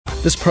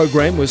This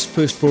program was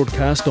first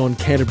broadcast on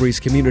Canterbury's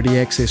community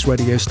access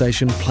radio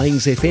station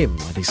Plains FM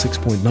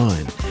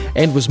 96.9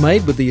 and was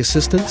made with the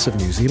assistance of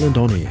New Zealand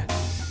On Air.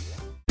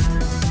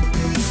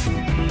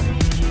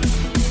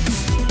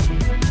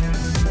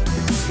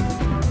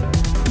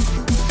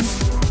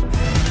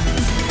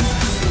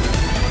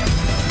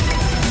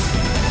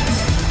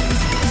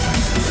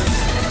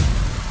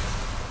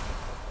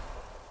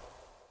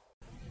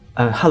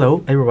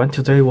 Hello everyone,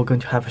 today we're going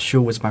to have a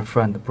show with my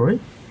friend Brie,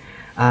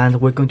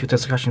 and we're going to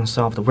discuss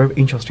some of the very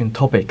interesting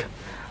topic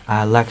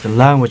like the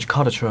language,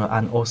 culture,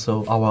 and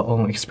also our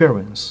own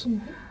experience.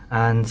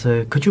 And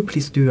could you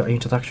please do your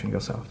introduction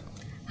yourself?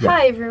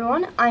 Hi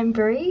everyone, I'm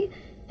Brie,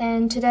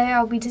 and today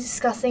I'll be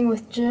discussing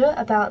with Zhe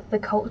about the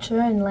culture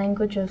and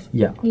language of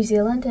New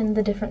Zealand and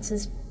the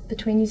differences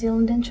between New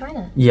Zealand and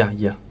China.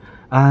 Yeah.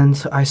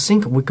 And I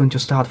think we're going to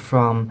start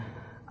from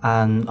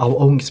our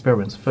own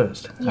experience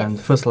first. Yes. And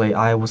firstly,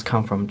 I was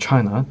come from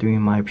China doing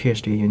my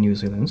PhD in New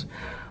Zealand,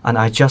 and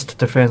I just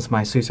defended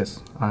my thesis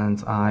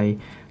and I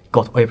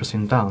got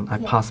everything done. I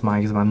passed my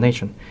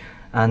examination,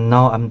 and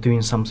now I'm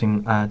doing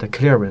something the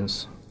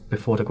clearance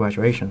before the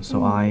graduation.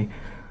 So I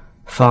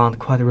found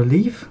quite a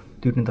relief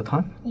during the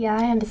time. Yeah,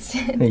 I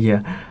understand.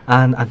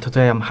 And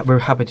today I'm very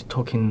happy to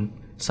talking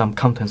some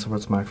contents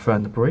with my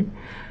friend Brie,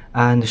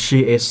 and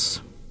she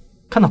is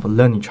kind of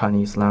learning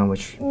Chinese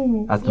language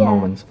at the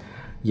moment.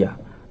 Yeah,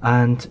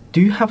 and do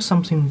you have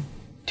something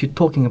to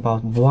talking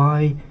about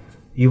why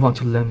you want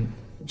to learn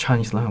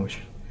Chinese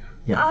language?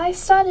 Yeah. I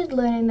started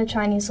learning the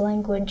Chinese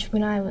language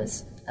when I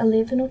was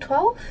 11 or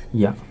 12.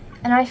 Yeah.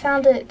 And I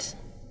found it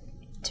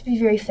to be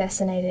very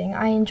fascinating.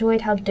 I enjoyed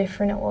how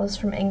different it was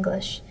from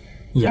English.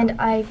 Yeah. And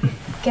I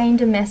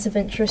gained a massive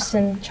interest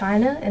in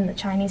China and the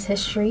Chinese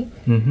history.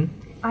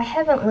 I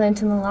haven't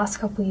learnt in the last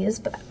couple of years,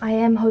 but I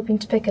am hoping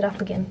to pick it up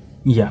again.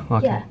 Yeah,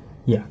 okay.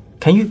 Yeah.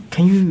 Can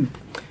you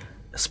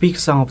speak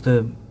some of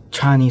the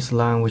Chinese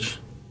language,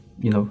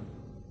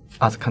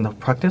 as kind of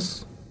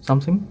practice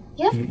something?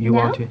 Yeah. You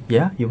want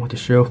to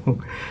show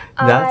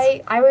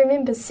that? I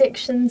remember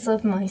sections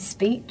of my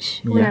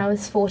speech when I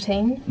was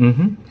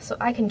 14. So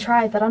I can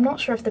try, but I'm not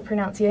sure if the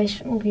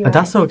pronunciation will be right.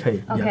 That's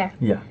okay. Okay.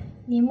 Yeah.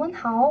 你们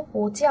好，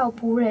我叫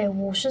Brie,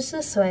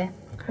 54岁，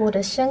我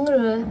的生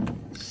日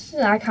是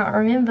I can't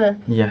remember.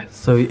 Yeah.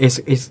 So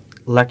it's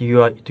like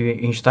you are doing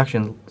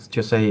introduction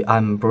to say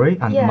I'm Brie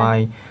and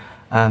my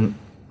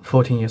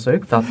 14 years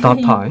old that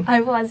time.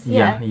 I was,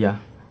 Yeah.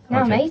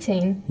 Now okay. I'm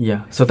 18.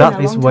 Yeah. So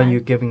that is when you're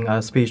giving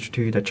a speech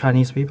to the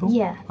Chinese people?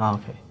 Yeah.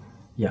 Okay.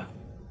 Yeah.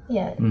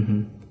 Yeah.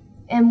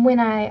 And when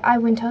I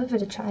went over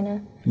to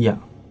China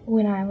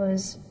when I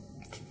was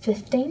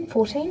 15,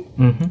 14,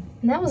 and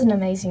that was an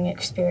amazing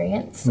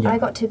experience. I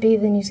got to be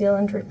the New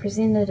Zealand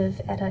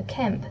representative at a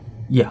camp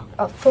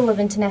full of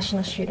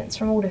international students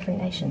from all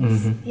different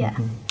nations.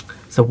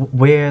 So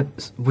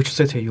which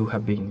city you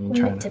have been in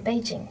China? We went to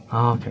Beijing.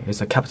 Okay, it's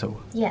the capital.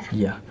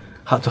 Yeah.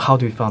 How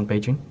do you find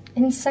Beijing?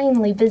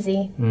 Insanely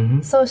busy.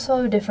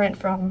 So different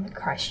from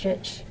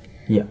Christchurch.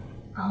 Yeah.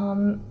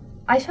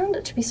 I found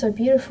it to be so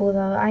beautiful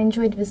though. I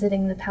enjoyed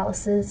visiting the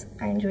palaces.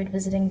 I enjoyed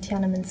visiting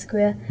Tiananmen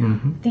Square.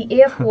 The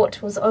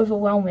airport was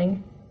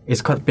overwhelming.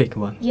 It's quite a big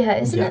one. Yeah,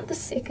 isn't it the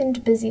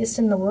second busiest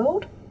in the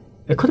world?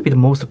 It could be the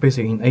most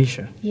busy in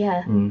Asia.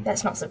 Yeah,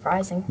 that's not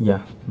surprising.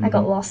 Yeah. I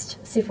got lost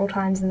several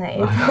times in that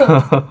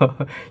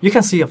airport. You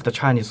can see of the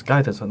Chinese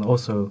guidance, and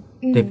also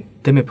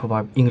they may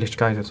provide English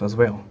guidance as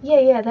well.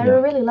 Yeah, they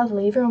were really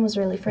lovely. Everyone was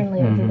really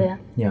friendly over there.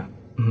 Yeah.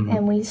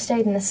 And we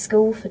stayed in a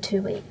school for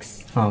 2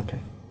 weeks. Okay.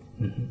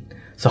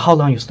 So how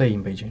long you stay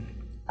in Beijing?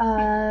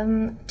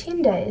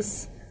 10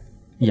 days.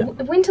 Yeah.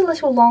 It went a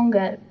little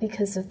longer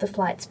because of the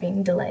flights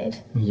being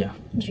delayed. Yeah.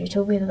 Due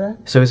to weather.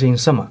 So it's in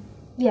summer?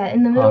 Yeah,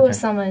 in the middle of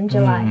summer in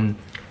July.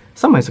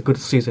 Summer is a good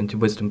season to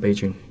visit in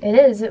Beijing. It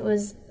is. It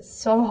was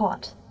so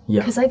hot.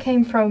 Yeah. Because I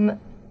came from,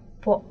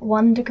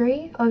 1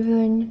 degree over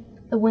in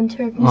the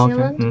winter of New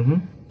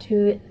Zealand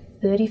to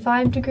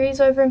 35 degrees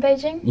over in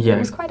Beijing. Yeah. It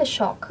was quite a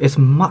shock. It's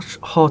much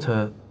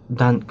hotter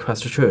than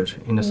Christchurch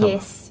in the summer.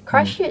 Yes.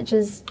 Christchurch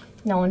is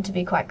known to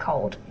be quite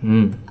cold.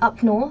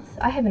 Up north,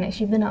 I haven't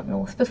actually been up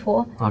north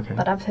before,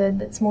 but I've heard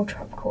that it's more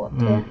tropical up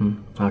there.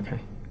 Okay.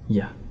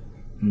 Yeah.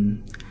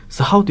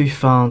 So how do you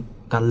find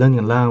that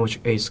learning language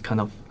is kind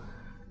of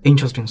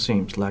interesting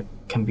things, like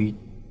can be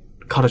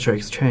cultural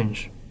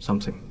exchange,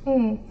 something?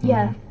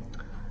 Yeah.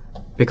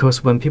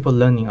 Because when people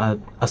learning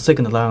a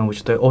second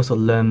language, they also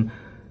learn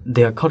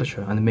their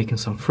culture and making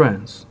some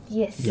friends.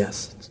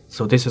 Yes.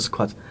 So this is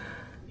quite,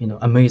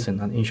 amazing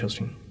and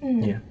interesting.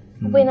 Yeah.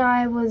 When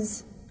I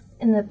was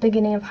in the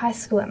beginning of high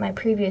school at my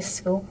previous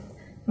school,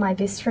 my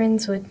best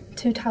friends were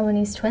 2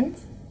 Taiwanese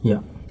twins.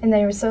 Yeah. And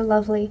they were so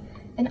lovely.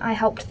 And I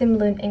helped them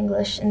learn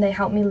English and they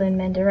helped me learn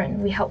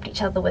Mandarin. We helped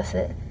each other with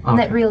it. And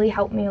that really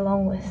helped me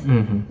along with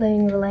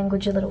learning the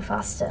language a little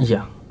faster.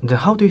 Yeah. Then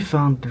how do you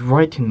find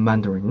writing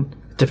Mandarin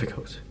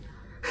difficult?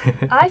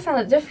 I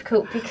found it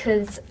difficult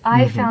because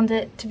I found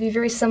it to be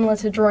very similar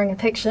to drawing a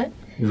picture.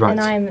 Right. And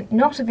I'm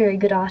not a very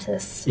good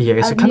artist. Yeah,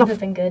 it's I've kind never of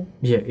been good.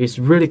 Yeah, it's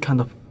really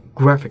kind of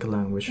graphic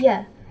language.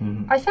 Yeah.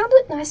 I found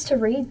it nice to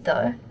read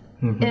though.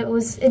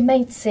 It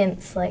made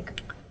sense,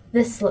 like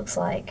this looks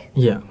like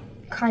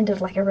kind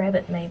of like a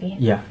rabbit maybe.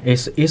 Yeah,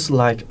 it's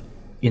like,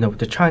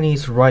 the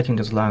Chinese writing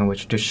this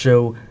language to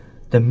show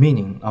the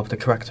meaning of the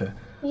character.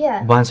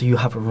 Yeah. Once you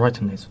have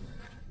written it.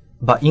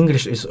 But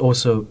English is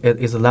also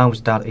is a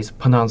language that is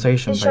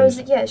pronunciation based.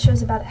 It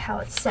shows about how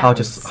it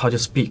sounds. How to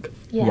speak.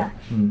 Yeah.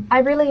 I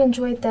really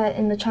enjoyed that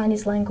in the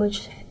Chinese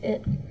language.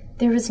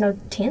 There is no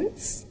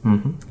tense,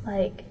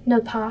 like no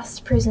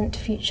past, present,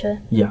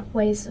 future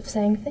ways of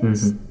saying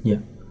things. Yeah.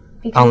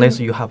 Unless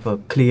you have a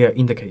clear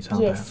indicator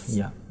on that.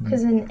 Yeah.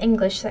 Because in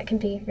English that can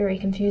be very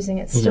confusing.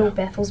 It still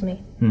baffles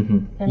me.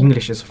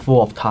 English is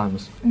full of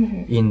times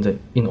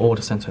in all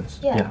the sentence.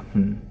 Yeah.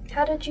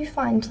 How did you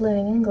find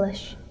learning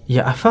English?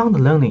 Yeah, I found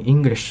learning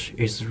English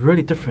is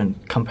really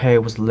different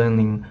compared with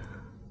learning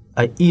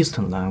an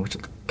Eastern language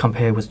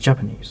compared with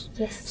Japanese.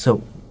 Yes.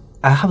 So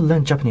I have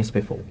learned Japanese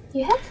before.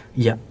 You have?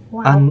 Yeah.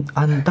 Wow. And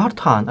that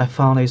time I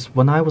found is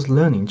when I was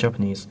learning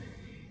Japanese,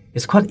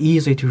 it's quite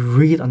easy to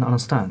read and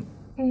understand,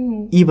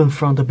 even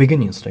from the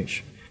beginning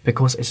stage,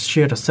 because it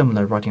shared a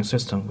similar writing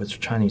system with the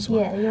Chinese one.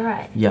 Yeah, you're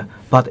right. Yeah,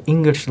 but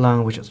English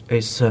language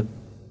is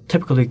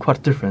typically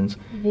quite different.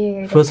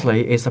 Very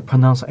Firstly, it's a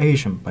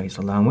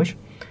pronunciation-based language,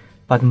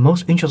 but the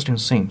most interesting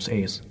thing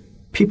is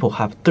people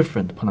have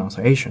different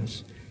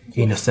pronunciations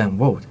in the same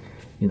word.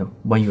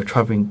 When you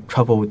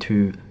travel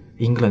to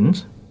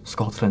England,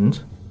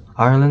 Scotland,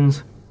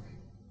 Ireland,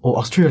 or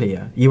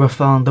Australia, you will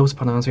find those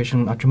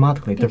pronunciations are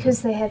dramatically different.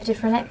 Because they have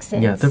different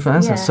accents. Yeah, different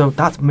accents. So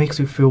that makes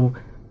you feel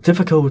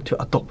difficult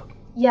to adopt.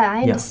 Yeah,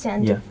 I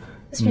understand. Yeah.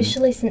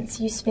 Especially since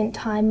you spent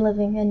time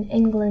living in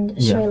England,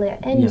 Australia,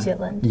 and New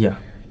Zealand. Yeah.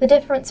 The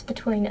difference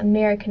between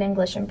American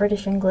English and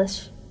British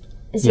English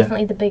is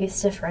definitely the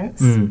biggest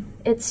difference.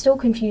 It still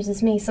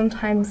confuses me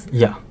sometimes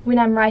when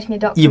I'm writing a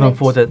document. Even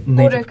for the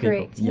native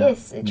autocorrect. people.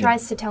 Yes, it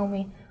tries to tell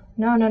me,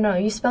 no,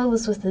 you spell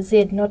this with a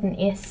Z, not an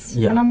S.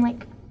 Yeah. And I'm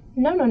like,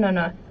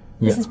 no.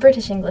 This is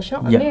British English,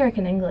 not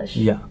American English.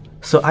 Yeah.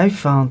 So I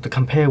found to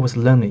compare with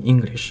learning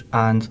English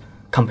and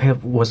compare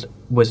with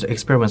the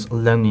experience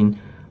learning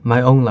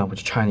my own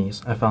language,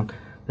 Chinese, I found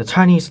the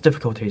Chinese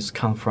difficulties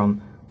come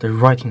from the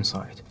writing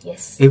side.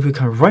 Yes. If you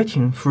can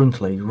writing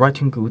fluently,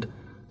 writing good,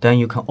 then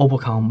you can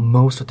overcome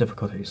most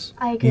difficulties.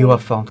 I agree. You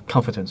have found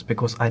confidence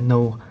because I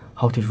know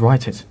how to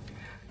write it,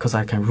 because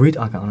I can read,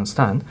 I can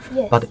understand.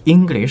 Yes. But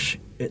English,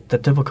 the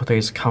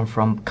difficulties come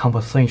from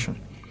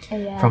conversation,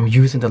 from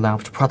using the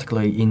language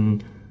practically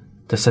in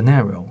the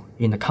scenario,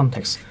 in the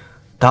context.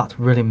 That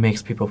really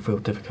makes people feel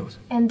difficult.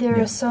 And there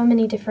are so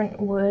many different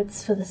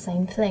words for the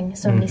same thing,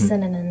 so many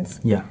synonyms.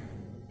 Yeah.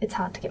 It's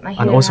hard to get my head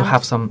around. And also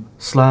have some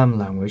slang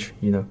language,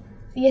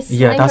 Yes,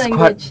 yeah, that's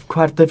language.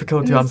 quite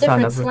difficult to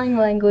understand. There's different slang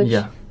language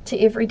to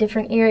every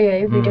different area,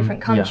 every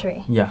different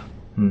country. Yeah.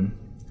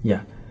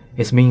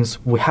 It means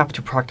we have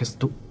to practice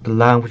the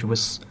language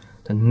with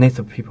the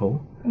native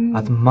people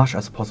as much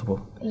as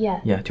possible.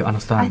 Yeah, to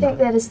understand. I think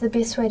that is the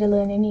best way to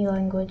learn any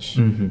language.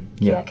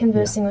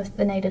 Conversing with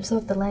the natives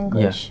of the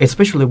language. Yeah,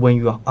 especially when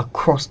you are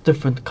across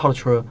different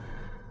cultural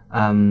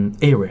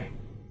area.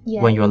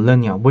 Yeah. When you are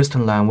learning a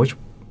Western language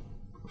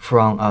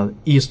from an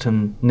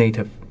Eastern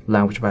native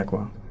language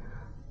background.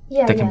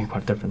 They can be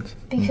quite different.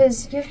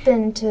 Because you've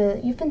been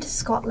to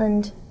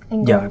Scotland,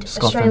 England,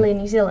 Australia,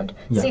 New Zealand.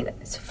 See,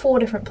 it's 4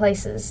 different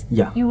places.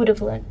 You would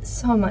have learned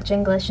so much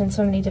English in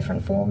so many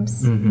different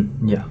forms.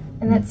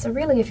 And that's a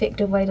really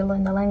effective way to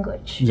learn the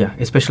language. Yeah,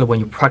 especially when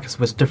you practice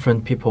with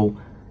different people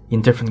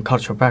in different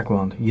cultural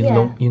background.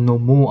 You know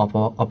more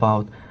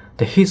about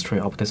the history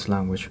of this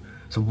language,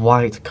 so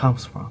why it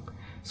comes from.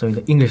 So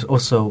the English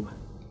also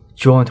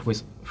joined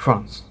with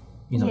France.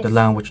 The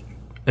language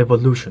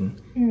evolution.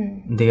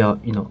 They are,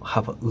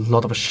 have a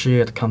lot of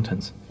shared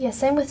content. Yeah,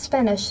 same with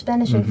Spanish.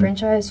 Spanish and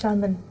French, I always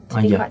found them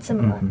to be quite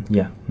similar.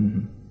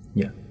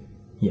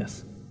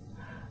 Yes.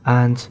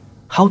 And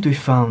how do you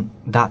find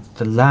that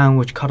the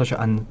language, culture,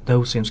 and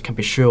those things can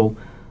be shown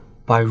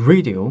by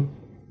radio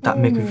that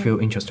make you feel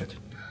interested?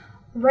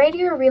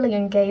 Radio really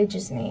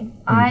engages me.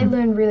 I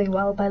learn really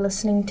well by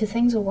listening to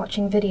things or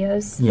watching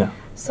videos. Yeah.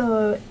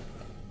 So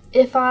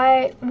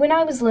when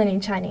I was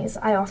learning Chinese,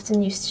 I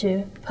often used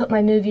to put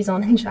my movies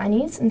on in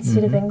Chinese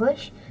instead of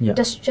English,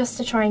 just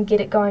to try and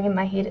get it going in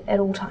my head at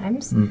all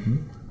times.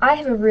 I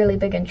have a really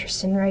big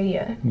interest in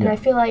radio, and I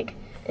feel like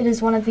it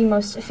is one of the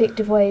most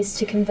effective ways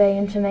to convey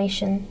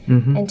information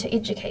and to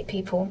educate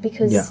people,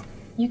 because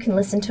you can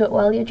listen to it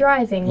while you're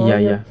driving or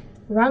you're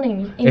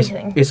running,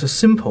 anything. It's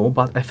simple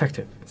but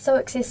effective. So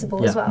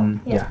accessible as well.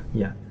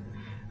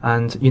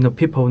 And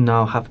people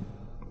now have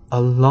a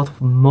lot of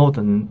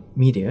modern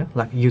media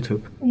like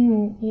YouTube,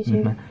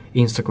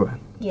 Instagram,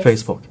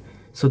 Facebook.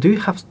 So do you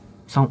have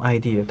some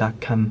idea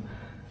that can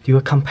do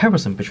a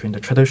comparison between the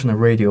traditional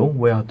radio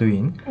we are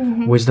doing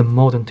with the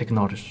modern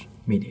technology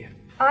media?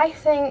 I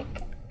think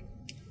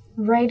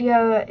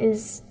radio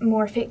is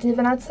more effective,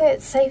 and I'd say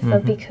it's safer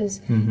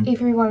because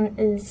everyone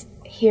is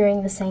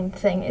hearing the same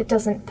thing. It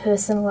doesn't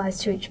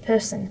personalize to each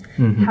person.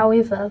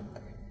 However,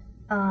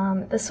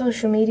 the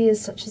social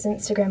medias such as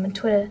Instagram and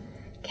Twitter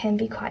can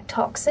be quite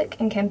toxic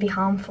and can be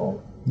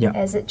harmful. Yeah.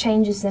 As it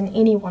changes and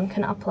anyone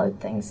can upload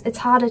things. It's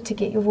harder to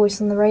get your voice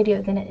on the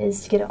radio than it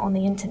is to get it on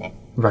the internet.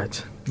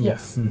 Right.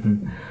 Yes.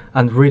 Mm-hmm.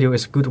 And radio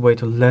is a good way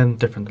to learn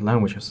different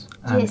languages.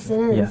 And, yes, it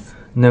is. Yeah,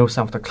 know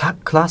some of the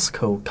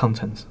classical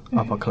content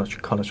of our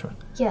culture.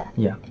 Yeah.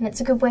 Yeah. And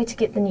it's a good way to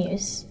get the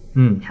news.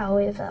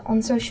 However,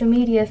 on social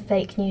media,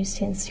 fake news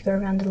tends to go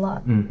around a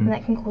lot, and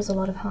that can cause a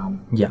lot of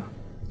harm. Yeah.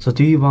 So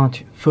do you want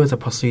to further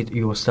proceed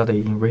your study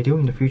in radio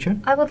in the future?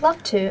 I would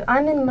love to.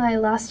 I'm in my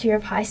last year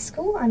of high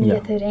school. I'm year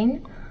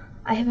 13.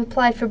 I have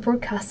applied for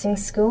broadcasting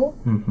school,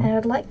 and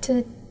I'd like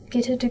to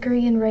get a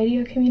degree in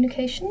radio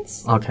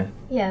communications. Okay.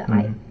 Yeah,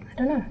 I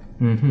don't know.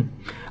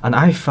 And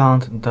I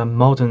found the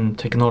modern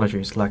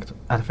technologies like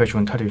artificial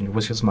intelligence,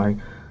 which is my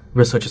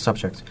research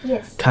subject,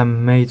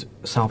 can make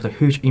some of the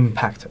huge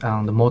impact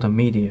on the modern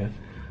media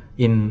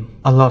in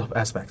a lot of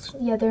aspects.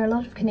 Yeah, there are a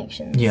lot of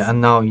connections. Yeah, and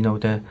now,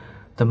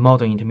 the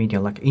modern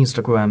intermedia like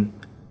Instagram,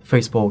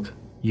 Facebook,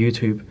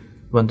 YouTube,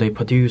 when they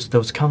produce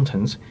those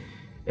contents,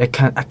 it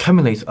can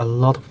accumulate a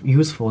lot of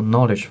useful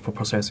knowledge for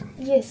processing.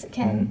 Yes, it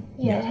can.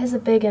 It has a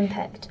big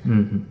impact.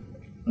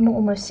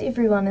 Almost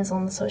everyone is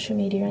on the social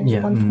media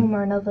in one form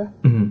or another.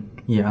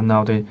 Yeah, and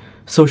now the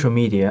social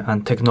media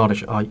and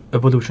technology are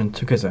evolution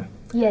together.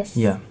 Yes.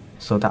 Yeah,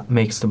 so that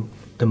makes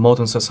the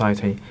modern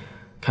society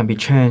can be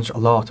changed a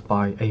lot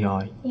by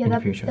AI in the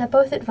future. They're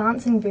both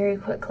advancing very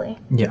quickly.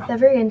 Yeah. They're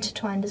very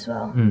intertwined as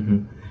well.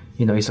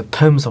 It's a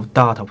tons of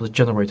data was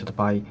generated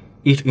by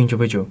each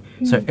individual.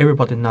 So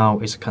everybody now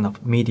is kind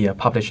of media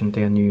publishing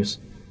their news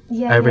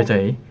every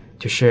day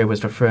to share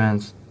with their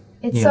friends.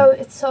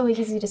 It's so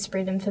easy to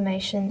spread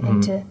information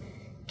and to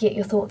get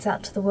your thoughts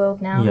out to the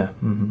world now. Yeah.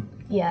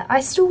 Yeah.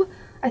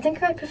 I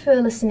think I prefer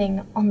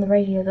listening on the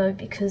radio though,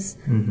 because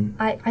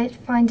I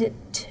find it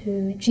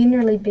to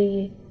generally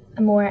be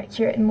a more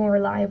accurate and more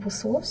reliable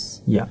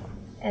source. Yeah.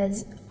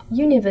 As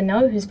you never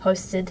know who's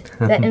posted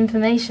that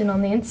information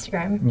on the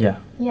Instagram. Yeah.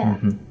 Yeah.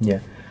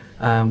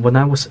 Yeah. When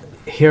I was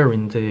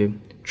hearing the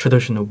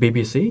traditional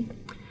BBC,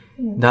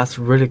 that's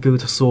really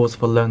good source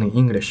for learning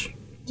English.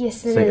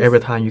 Yes, it is. So every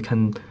time you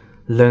can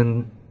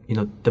learn,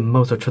 the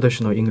most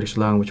traditional English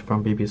language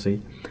from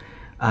BBC,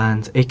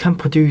 and it can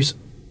produce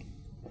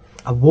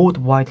a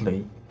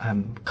worldwide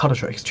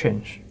cultural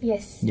exchange.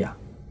 Yes. Yeah.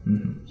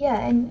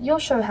 Yeah, and your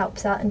show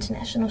helps out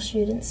international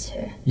students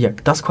too. Yeah,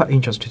 that's quite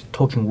interesting,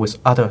 talking with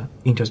other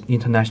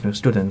international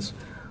students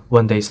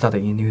when they study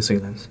in New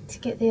Zealand. To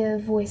get their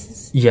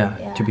voices.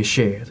 Yeah, to be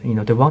shared.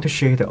 They want to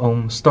share their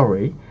own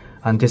story,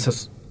 and this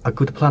is a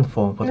good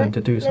platform for them to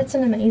do so. That's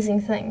an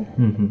amazing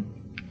thing.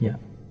 Yeah.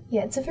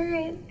 Yeah, it's a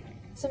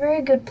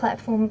very good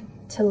platform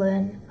to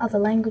learn other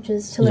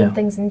languages, to learn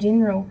things in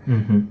general.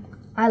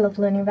 I love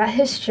learning about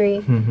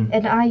history,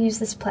 and I use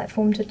this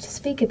platform to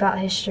speak about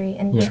history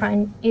and try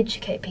and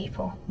educate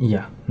people.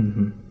 Yeah,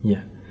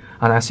 yeah.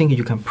 And I think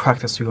you can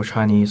practice your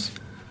Chinese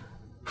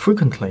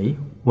frequently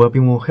will be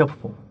more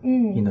helpful,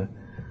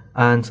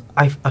 And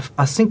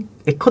I think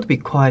it could be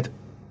quite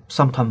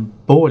sometimes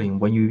boring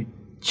when you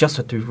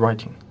just do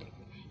writing.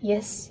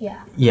 Yes,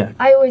 yeah. Yeah.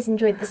 I always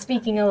enjoyed the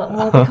speaking a lot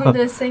more than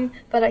conversing,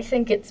 but I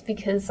think it's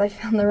because I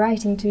found the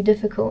writing too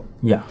difficult.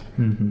 Yeah.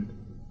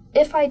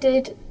 If I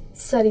did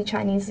study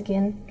Chinese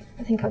again,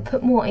 I think I'd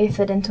put more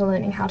effort into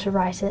learning how to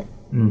write it.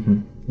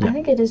 Yeah. I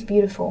think it is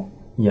beautiful.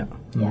 Yeah.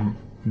 Yeah.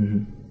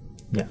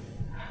 Yeah.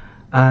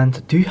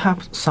 And do you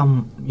have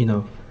some,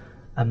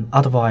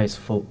 advice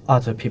for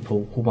other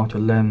people who want to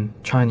learn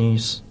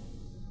Chinese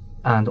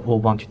and or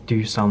want to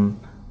do some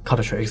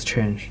cultural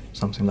exchange,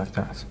 something like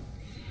that?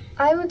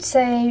 I would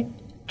say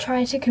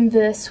try to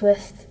converse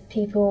with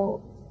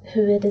people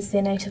who it is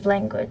their native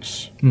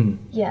language.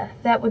 Yeah,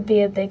 that would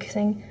be a big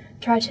thing.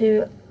 Try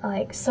to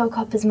soak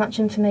up as much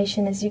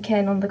information as you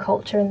can on the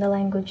culture and the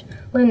language.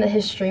 Learn the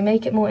history,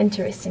 make it more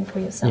interesting for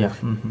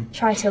yourself. Yeah.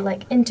 Try to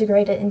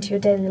integrate it into your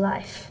daily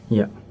life.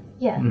 Yeah.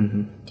 Yeah.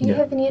 Do you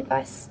have any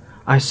advice?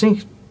 I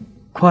think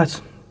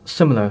quite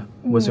similar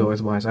with your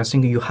advice. I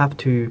think you have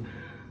to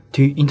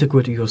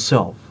integrate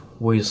yourself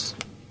with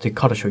the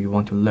culture you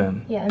want to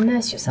learn. Yeah,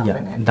 immerse yourself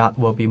in it. That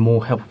will be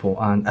more helpful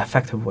and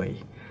effective way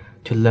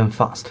to learn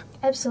fast.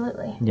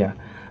 Absolutely. Yeah,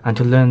 and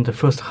to learn the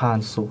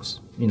first-hand source.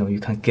 You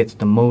can get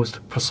the most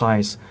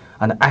precise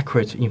and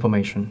accurate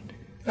information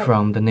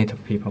from the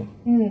native people.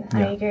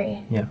 I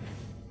agree. Yeah.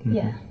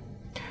 Yeah.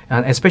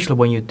 And especially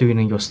when you're doing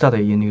your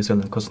study in New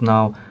Zealand, because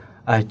now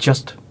I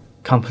just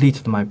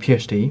completed my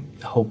PhD,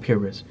 the whole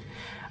period,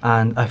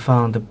 and I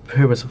found the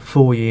previous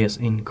 4 years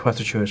in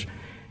Christchurch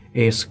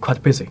is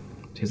quite busy.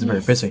 It's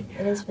very busy.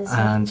 It is busy.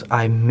 And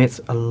I met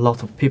a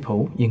lot of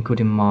people,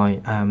 including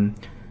my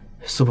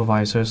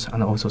supervisors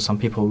and also some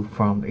people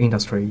from the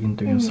industry in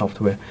doing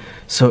software.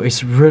 So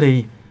it's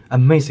really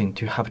amazing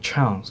to have a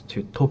chance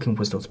to talking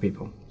with those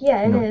people.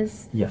 Yeah, it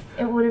is. Yeah.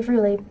 It would have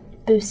really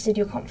boosted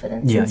your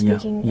confidence in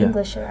speaking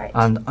English, right?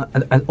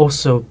 And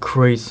also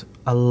creates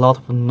a lot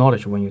of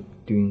knowledge when you're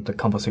doing the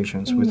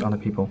conversations with other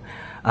people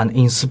and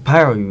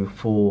inspire you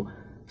for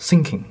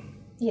thinking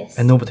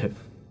innovative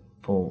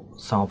for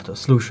some of the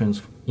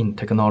solutions in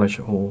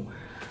technology or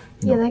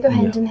Yeah, they go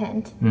hand in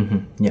hand.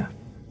 Yeah,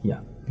 yeah.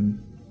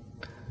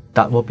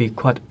 That will be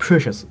quite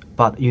precious,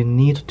 but you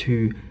need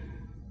to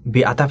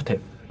be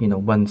adaptive,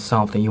 when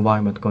some of the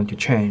environment going to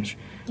change,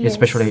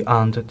 especially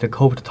under the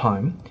COVID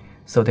time.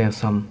 So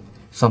there's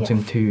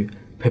something to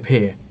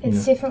prepare.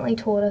 It's definitely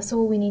taught us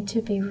all we need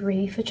to be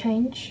ready for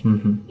change.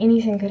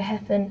 Anything could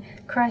happen.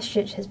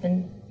 Christchurch has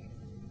been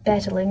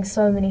battling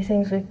so many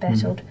things we've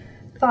battled.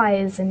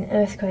 Fires and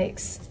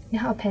earthquakes,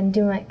 now a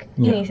pandemic,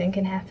 anything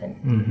can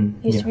happen.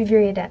 You have to be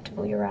very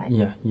adaptable, you're right.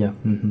 Yeah,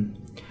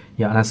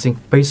 and I think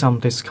based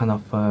on this kind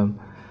of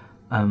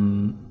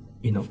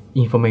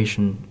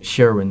information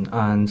sharing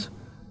and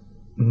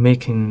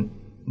making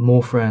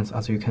more friends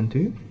as you can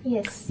do.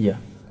 Yes. Yeah,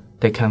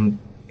 they can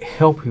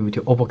help you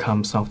to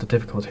overcome some of the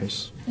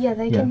difficulties. Yeah,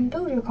 they can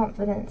build your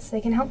confidence.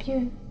 They can help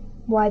you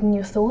widen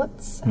your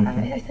thoughts,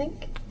 I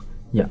think.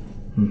 Yeah.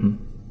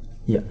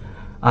 Yeah,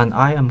 and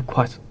I am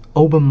quite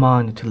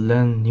open-minded to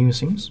learn new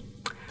things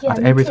at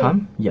every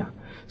time. Yeah,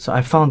 so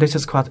I found this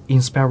is quite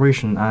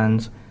inspiration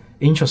and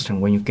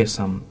interesting when you get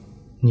some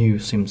new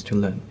things to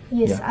learn.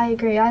 Yes, I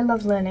agree. I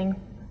love learning.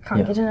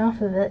 Can't get enough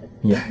of it.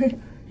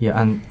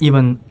 Yeah, and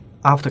even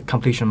after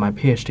completion of my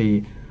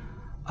PhD,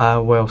 I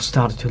will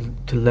start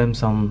to learn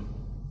some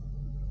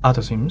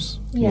other things.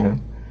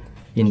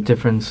 In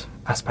different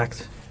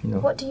aspects.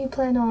 What do you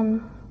plan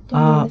on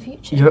doing in the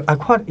future? Yeah, I'm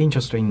quite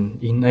interested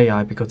in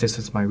AI because this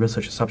is my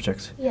research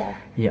subject. Yeah,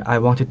 I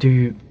want to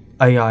do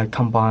AI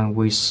combined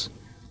with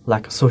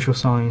like social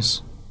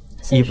science.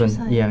 With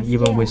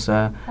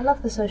I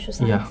love the social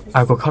sciences.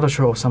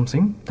 Agriculture or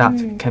something that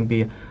can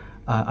be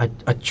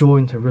a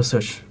joint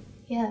research.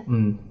 Yeah,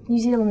 New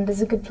Zealand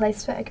is a good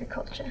place for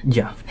agriculture.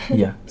 Yeah.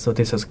 So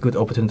this is a good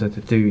opportunity to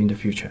do in the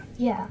future.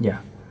 Yeah.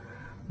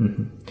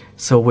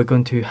 So we're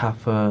going to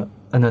have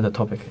another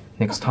topic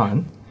next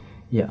time.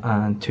 Yeah,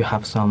 and to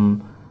have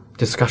some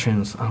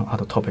discussions on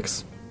other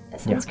topics.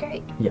 That sounds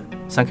great. Yeah.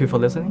 Thank you for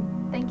listening.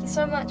 Thank you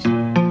so much.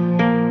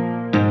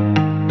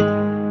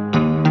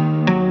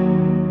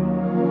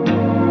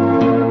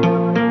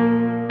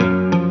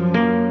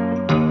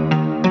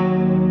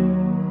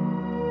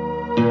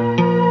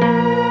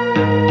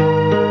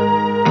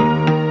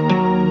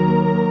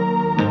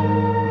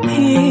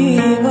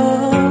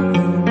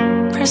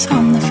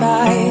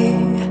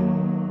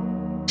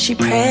 She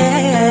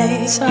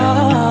preys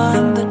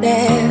on the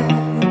dead.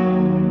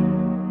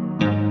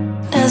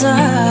 There's a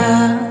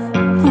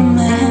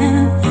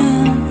woman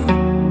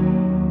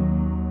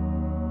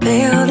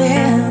veiled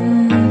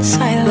in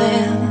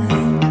silence.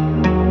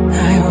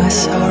 I was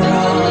so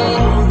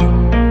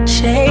wrong.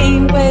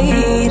 Shame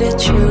waited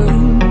true.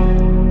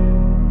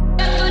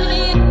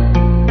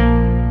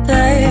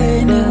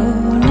 They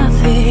knew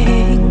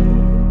nothing.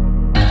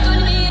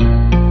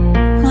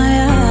 My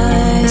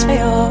eyes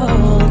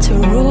failed to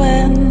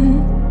ruin.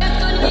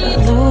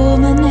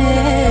 Illuminate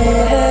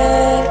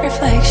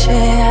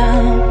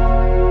reflection.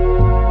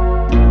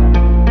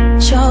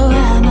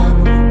 Joanna,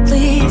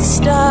 please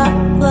stop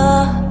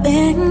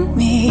loving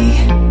me.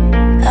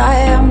 I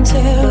am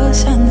too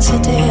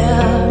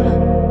sensitive.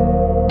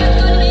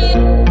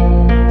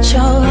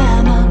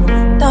 Joanna,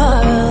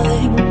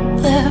 darling,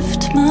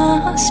 lift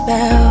my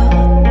spell.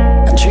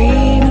 I'm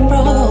dreaming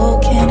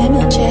broken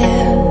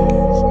images.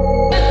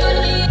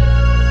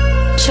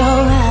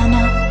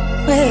 Joanna,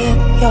 with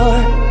your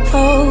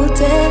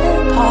folded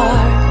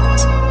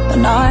parts, the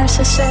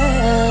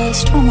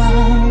narcissist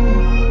woman.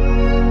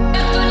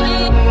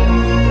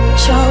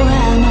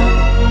 Joanna,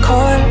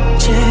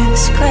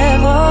 gorgeous,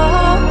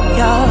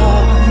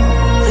 clairvoyant,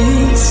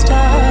 please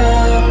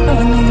stop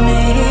ruining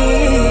me,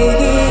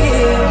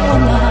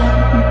 woman.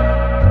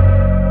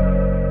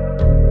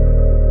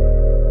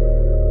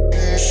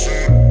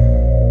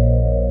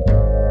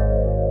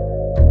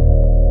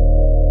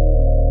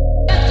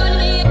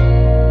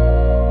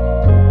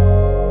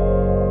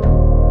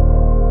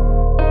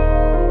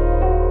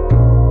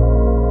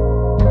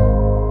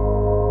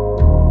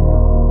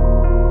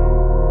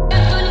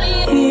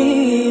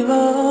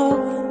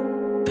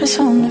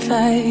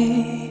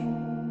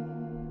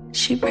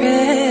 She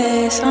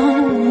preys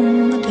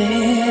on the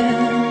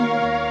dead.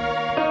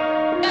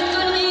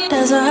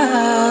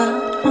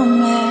 Desert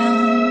woman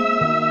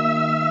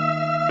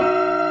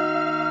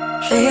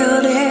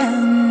veiled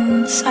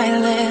in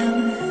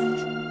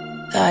silence.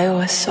 I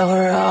was so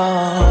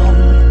wrong.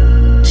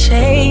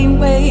 Shame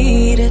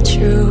waited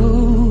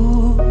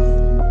true.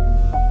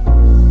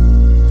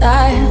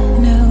 I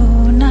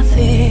knew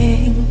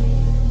nothing.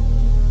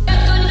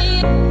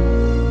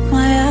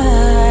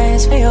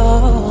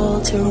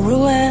 Failed to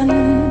ruin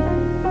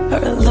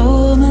her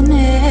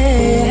illuminate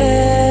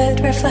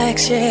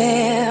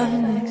reflection.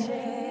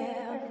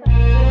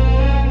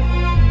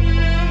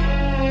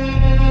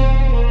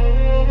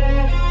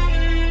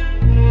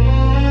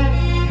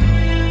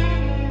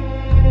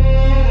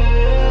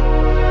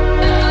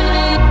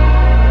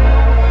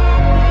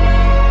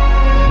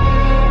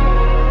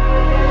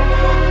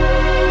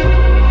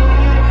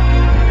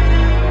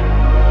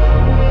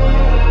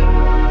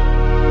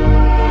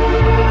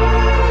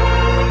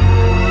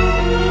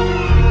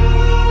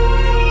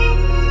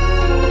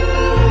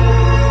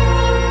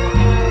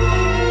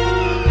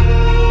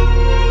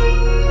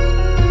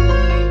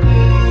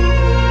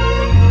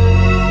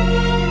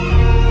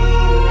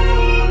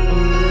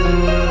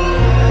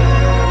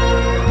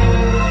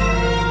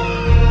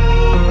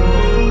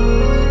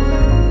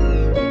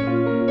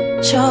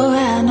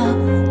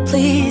 Joanna,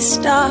 please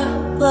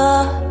stop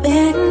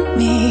loving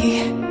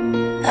me.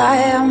 I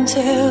am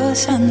too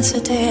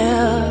sensitive.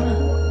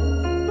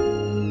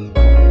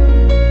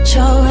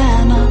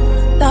 Joanna,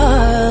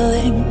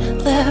 darling,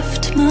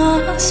 lift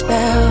my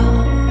spell.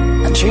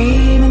 I'm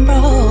dreaming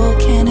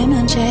broken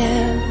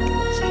images.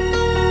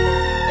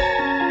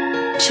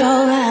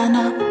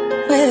 Joanna,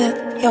 with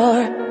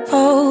your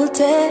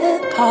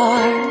folded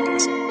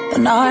parts, the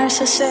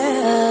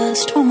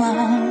narcissist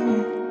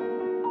woman.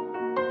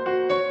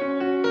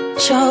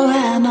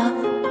 Joanna,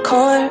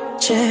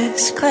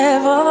 gorgeous,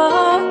 clairvoyant,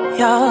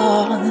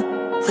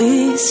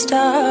 please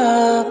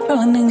stop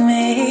ruining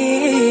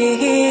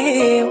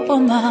me,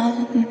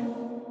 woman.